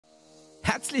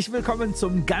Herzlich willkommen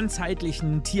zum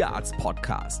ganzheitlichen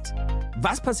Tierarzt-Podcast.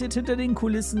 Was passiert hinter den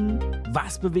Kulissen?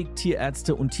 Was bewegt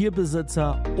Tierärzte und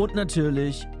Tierbesitzer? Und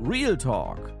natürlich Real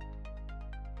Talk.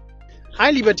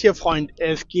 Hi, lieber Tierfreund.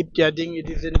 Es gibt ja Dinge,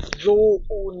 die sind so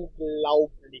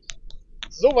unglaublich.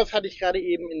 Sowas hatte ich gerade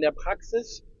eben in der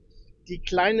Praxis. Die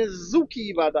kleine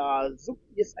Suki war da.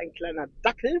 Suki ist ein kleiner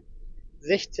Dackel,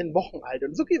 16 Wochen alt.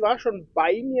 Und Suki war schon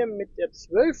bei mir mit der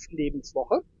 12.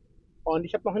 Lebenswoche. Und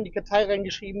ich habe noch in die Kartei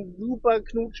reingeschrieben, super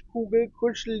Knutschkugel,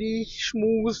 kuschelig,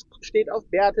 schmust, steht auf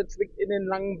Bärte, zwickt in den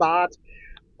langen Bart.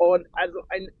 Und also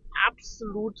ein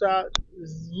absoluter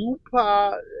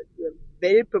super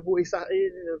Welpe, wo ich sage,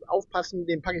 aufpassen,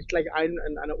 den packe ich gleich ein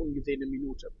in einer ungesehenen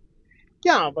Minute.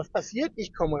 Ja, was passiert?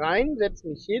 Ich komme rein, setze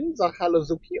mich hin, sag Hallo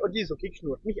Suki und die Suki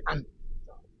knurrt mich an.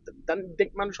 Dann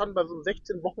denkt man schon bei so einem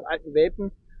 16 Wochen alten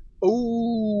Welpen,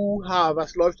 oha,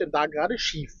 was läuft denn da gerade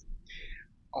schief?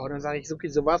 Oh, dann sage ich, Suki,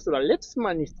 so warst du da letztes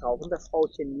Mal nicht drauf. Und das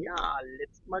Frauchen, ja,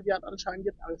 letztes Mal, die hat anscheinend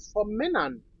jetzt Angst vor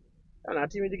Männern. Dann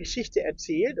hat die mir die Geschichte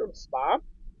erzählt, und zwar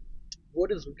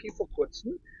wurde Suki vor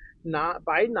kurzem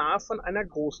beinahe von einer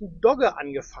großen Dogge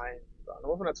angefallen. Da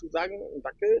muss man dazu sagen, ein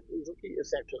Dackel, Suki ist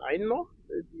sehr klein noch,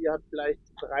 die hat vielleicht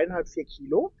 3,5, 4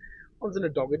 Kilo. Und so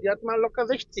eine Dogge, die hat mal locker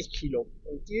 60 Kilo.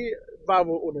 Und die war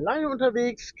wohl ohne Leine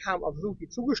unterwegs, kam auf Suki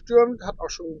zugestürmt, hat auch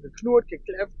schon geknurrt,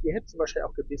 gekläfft, die hätte sie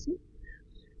wahrscheinlich auch gebissen.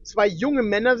 2 junge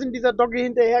Männer sind dieser Dogge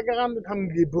hinterhergerannt und haben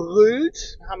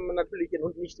gebrüllt, haben natürlich den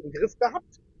Hund nicht im Griff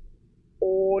gehabt.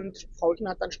 Und Frauchen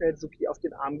hat dann schnell Suki auf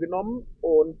den Arm genommen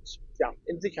und ja,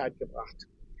 in Sicherheit gebracht.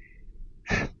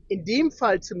 In dem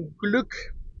Fall zum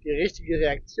Glück die richtige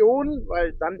Reaktion,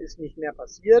 weil dann ist nicht mehr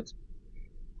passiert.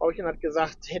 Frauchen hat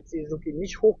gesagt, hätte sie Suki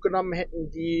nicht hochgenommen, hätte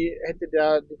die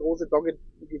große Dogge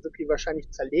die Suki wahrscheinlich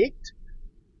zerlegt.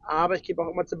 Aber ich gebe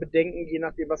auch immer zu bedenken, je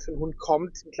nachdem, was für ein Hund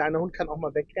kommt. Ein kleiner Hund kann auch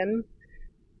mal wegrennen.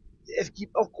 Es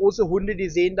gibt auch große Hunde, die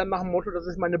sehen dann nach dem Motto, das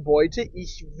ist meine Beute,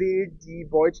 ich will die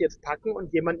Beute jetzt packen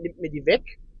und jemand nimmt mir die weg.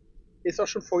 Ist auch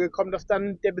schon vorgekommen, dass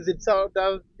dann der Besitzer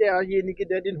oder derjenige,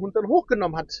 der den Hund dann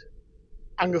hochgenommen hat,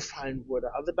 angefallen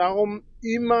wurde. Also darum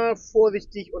immer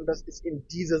vorsichtig, und das ist in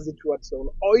dieser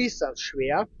Situation äußerst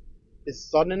schwer.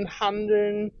 Besonnen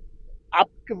handeln,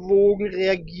 abgewogen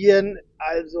reagieren,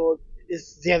 also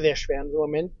ist sehr, sehr schwer in so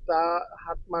einem Moment. Da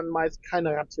hat man meist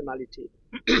keine Rationalität.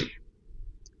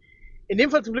 In dem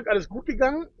Fall zum Glück alles gut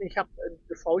gegangen. Ich habe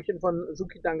das Frauchen von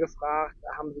Suki dann gefragt,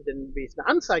 haben sie denn wenigstens eine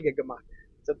Anzeige gemacht?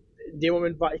 In dem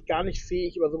Moment war ich gar nicht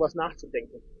fähig, über sowas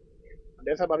nachzudenken. Und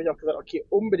deshalb habe ich auch gesagt, okay,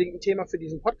 unbedingt ein Thema für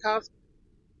diesen Podcast.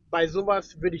 Bei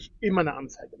sowas würde ich immer eine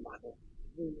Anzeige machen.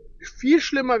 Viel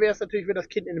schlimmer wäre es natürlich, wenn das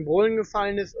Kind in den Brunnen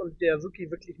gefallen ist und der Suki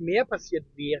wirklich mehr passiert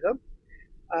wäre.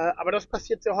 Aber das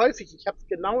passiert sehr häufig. Ich habe es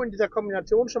genau in dieser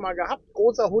Kombination schon mal gehabt.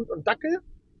 Großer Hund und Dackel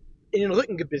in den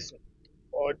Rücken gebissen.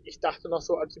 Und ich dachte noch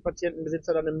so, als die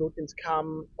Patientenbesitzer dann im Notdienst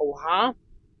kamen, oha,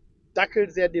 Dackel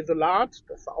sehr desolat.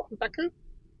 Das war auch ein Dackel.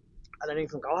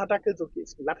 Allerdings ein grauer Dackel, so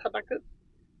ist ein glatter Dackel.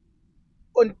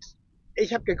 Und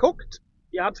ich habe geguckt,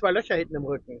 ja, 2 Löcher hinten im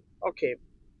Rücken. Okay.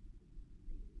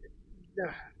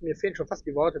 Ja, mir fehlen schon fast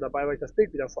die Worte dabei, weil ich das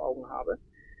Bild wieder vor Augen habe.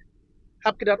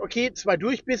 Hab gedacht, okay, 2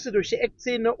 Durchbisse durch die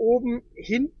Eckzähne, oben,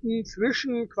 hinten,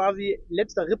 zwischen, quasi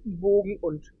letzter Rippenbogen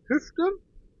und Hüfte.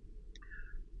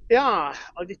 Ja,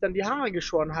 als ich dann die Haare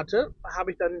geschoren hatte,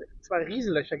 habe ich dann 2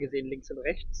 Riesenlöcher gesehen, links und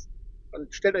rechts.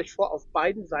 Und stellt euch vor, auf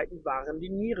beiden Seiten waren die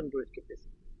Nieren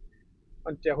durchgebissen.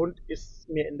 Und der Hund ist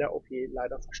mir in der OP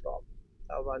leider verstorben.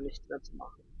 Da war nichts mehr zu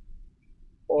machen.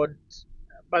 Und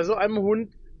bei so einem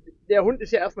Hund, der Hund ist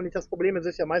ja erstmal nicht das Problem, es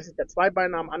ist ja meistens der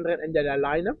Zweibeiner am anderen Ende der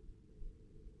Leine.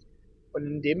 Und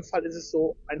in dem Fall ist es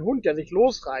so, ein Hund, der sich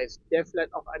losreißt, der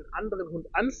vielleicht auch einen anderen Hund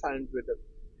anfallen würde,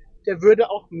 der würde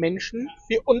auch Menschen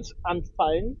wie uns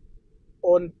anfallen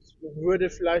und würde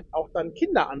vielleicht auch dann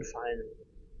Kinder anfallen.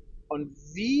 Und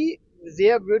wie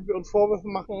sehr würden wir uns Vorwürfe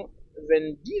machen,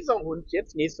 wenn dieser Hund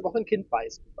jetzt nächste Woche ein Kind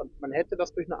beißt und man hätte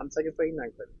das durch eine Anzeige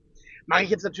verhindern können. Mache ich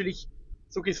jetzt natürlich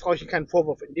Sukis Frauchen keinen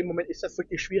Vorwurf. In dem Moment ist das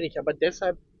wirklich schwierig, aber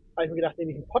deshalb habe ich mir gedacht,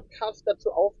 nehme ich einen Podcast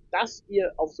dazu auf, dass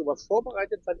ihr auf sowas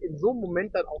vorbereitet seid, in so einem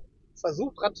Moment dann auch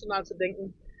versucht rational zu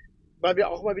denken, weil wir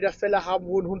auch immer wieder Fälle haben,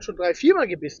 wo ein Hund schon 3, 4 Mal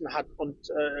gebissen hat und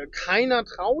keiner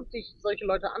traut sich, solche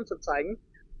Leute anzuzeigen.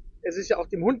 Es ist ja auch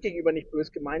dem Hund gegenüber nicht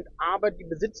böse gemeint, aber die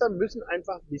Besitzer müssen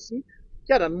einfach wissen,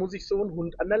 ja, dann muss ich so einen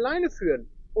Hund an der Leine führen.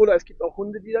 Oder es gibt auch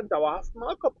Hunde, die dann dauerhaft einen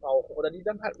Maulkorb brauchen oder die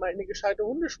dann halt mal in eine gescheite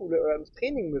Hundeschule oder ins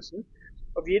Training müssen.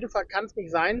 Auf jeden Fall kann es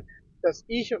nicht sein, dass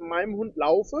ich mit meinem Hund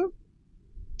laufe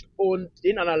und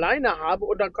den an der Leine habe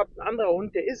und dann kommt ein anderer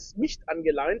Hund, der ist nicht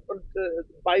angeleint und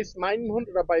beißt meinen Hund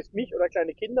oder beißt mich oder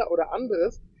kleine Kinder oder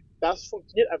anderes. Das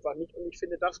funktioniert einfach nicht und ich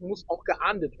finde, das muss auch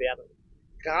geahndet werden.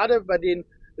 Gerade bei den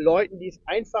Leuten, die es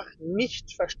einfach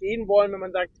nicht verstehen wollen, wenn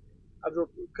man sagt, also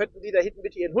könnten Sie da hinten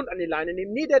bitte Ihren Hund an die Leine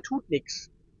nehmen? Nee, der tut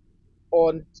nichts.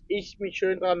 Und ich mich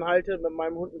schön dran halte, mit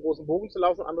meinem Hund einen großen Bogen zu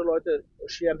laufen und andere Leute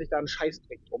scheren sich da einen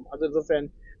Scheißdreck drum. Also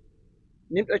insofern,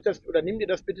 nehmt ihr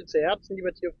das bitte zu Herzen,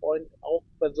 lieber Tierfreund, auch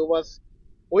bei sowas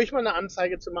ruhig mal eine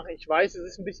Anzeige zu machen. Ich weiß, es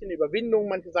ist ein bisschen Überwindung.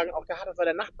 Manche sagen auch, das war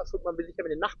der Nachbarshund, man will sich ja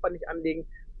mit den Nachbarn nicht anlegen.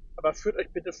 Aber führt euch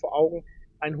bitte vor Augen,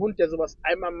 ein Hund, der sowas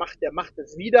einmal macht, der macht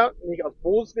es wieder. Nicht aus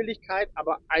Boswilligkeit,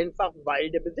 aber einfach, weil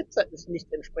der Besitzer es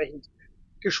nicht entsprechend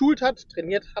geschult hat,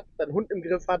 trainiert hat, seinen Hund im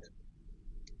Griff hat.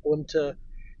 Und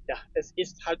es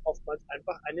ist halt oftmals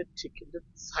einfach eine tickende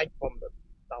Zeitbombe.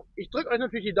 Ich drücke euch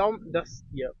natürlich die Daumen, dass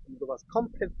ihr um sowas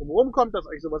komplett drumherum kommt, dass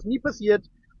euch sowas nie passiert.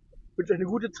 Ich wünsche euch eine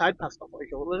gute Zeit, passt auf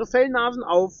euch eure Fellnasen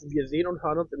auf. Wir sehen und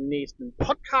hören uns im nächsten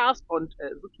Podcast und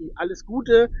Suki, alles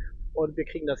Gute und wir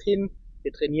kriegen das hin.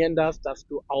 Wir trainieren das, dass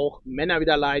du auch Männer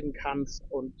wieder leiden kannst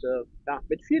und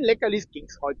mit vielen Leckerlis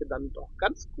ging's heute dann doch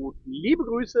ganz gut. Liebe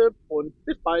Grüße und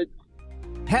bis bald.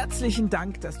 Herzlichen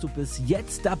Dank, dass du bis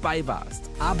jetzt dabei warst.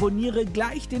 Abonniere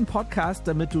gleich den Podcast,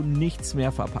 damit du nichts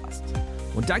mehr verpasst.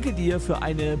 Und danke dir für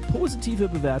eine positive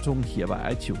Bewertung hier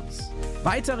bei iTunes.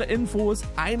 Weitere Infos,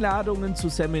 Einladungen zu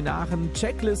Seminaren,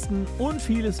 Checklisten und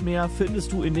vieles mehr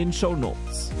findest du in den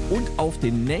Shownotes. Und auf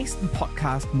den nächsten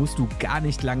Podcast musst du gar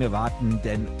nicht lange warten,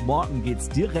 denn morgen geht's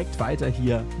direkt weiter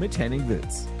hier mit Henning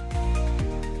Wilts.